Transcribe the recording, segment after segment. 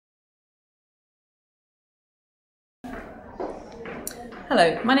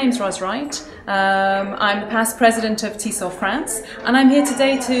Hello, my name's Ros Wright. I'm the past president of TESOL France, and I'm here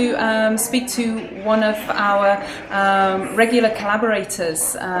today to speak to one of our regular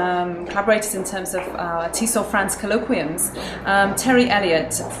collaborators, collaborators in terms of our TESOL France colloquiums, Terry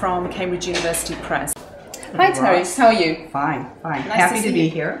Elliott from Cambridge University Press. Hi Terry, how are you? Fine, fine. Nice Happy to be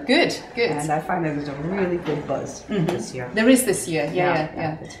here. Good, good. And I find that there's a really good buzz this year. There is this year,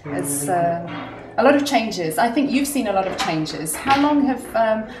 yeah. It's a lot of changes. I think you've seen a lot of changes. How long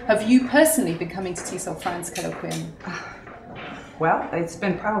have you personally been coming to TESOL France colloquium? Well, it's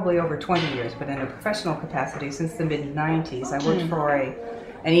been probably over 20 years, but in a professional capacity since the mid-90s. I worked for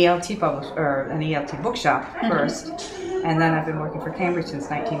an ELT bookshop first, and then I've been working for Cambridge since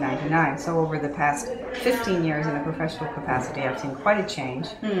 1999. So over the past 15 years in a professional capacity, I've seen quite a change.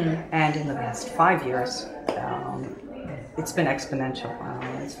 And in the past 5 years, it's been exponential.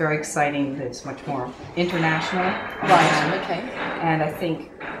 It's very exciting. It's much more international. Right. Okay. And I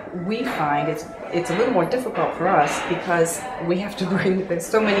think we find it's a little more difficult for us because we have to bring. There's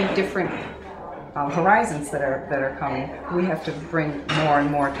so many different horizons that are coming. We have to bring more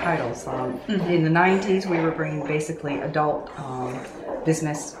and more titles. In the 90s, we were bringing basically adult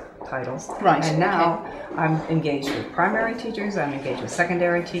business titles. Right. And now I'm engaged with primary teachers. I'm engaged with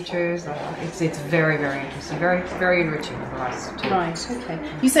secondary teachers. It's very, very interesting. Very, very enriching for us too. Right. Okay.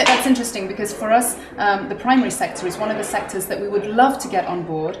 You say that's interesting because for us, the primary sector is one of the sectors that we would love to get on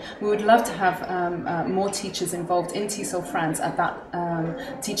board. We would love to have more teachers involved in TESOL France at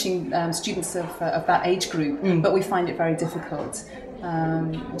that teaching students of that age group, but we find it very difficult.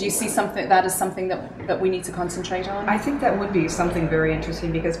 Do you see that as something that we need to concentrate on? I think that would be something very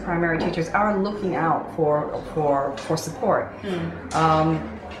interesting because primary teachers are looking out for support.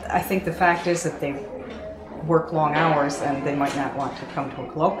 I think the fact is that they work long hours and they might not want to come to a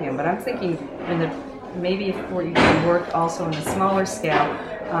colloquium, but I'm thinking maybe if you can work also in a smaller scale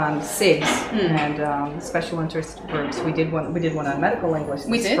on SIGs and special interest groups. We did one on medical English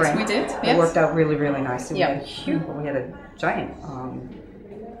this spring. We did. It worked out really, really nicely. We had a giant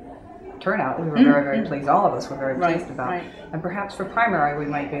turnout. We were very, very pleased. All of us were very pleased about it. And perhaps for primary,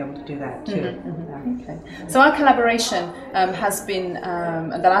 we might be able to do that too. Okay. So our collaboration has been,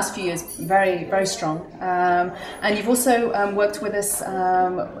 in the last few years, very, very strong. And you've also worked with us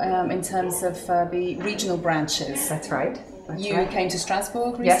in terms of the regional branches. That's right. You came to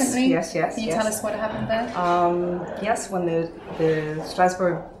Strasbourg recently? Yes. Can you tell us what happened there? Yes, when the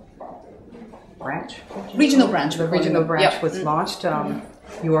Strasbourg branch, regional branch was launched,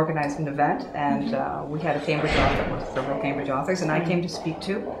 you organized an event, and we had a Cambridge author with several Cambridge authors, and I came to speak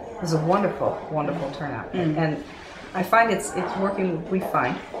too. It was a wonderful, wonderful turnout, and I find it's working. We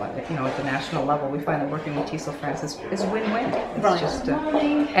find, at the national level, we find that working with TESOL France is win-win. It's just,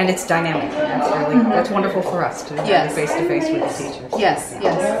 and it's dynamic. That's really that's wonderful for us to be face-to-face with the teachers. Yes.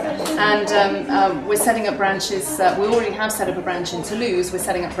 And we're setting up branches. We already have set up a branch in Toulouse. We're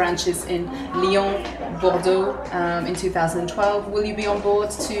setting up branches in Lyon, Bordeaux in 2012. Will you be on board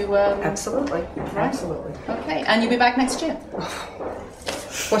to? Absolutely. Absolutely. Okay, and you'll be back next year.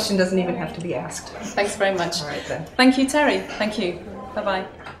 Question doesn't even have to be asked. Thanks very much. All right then. Thank you, Terry. Thank you. Bye-bye.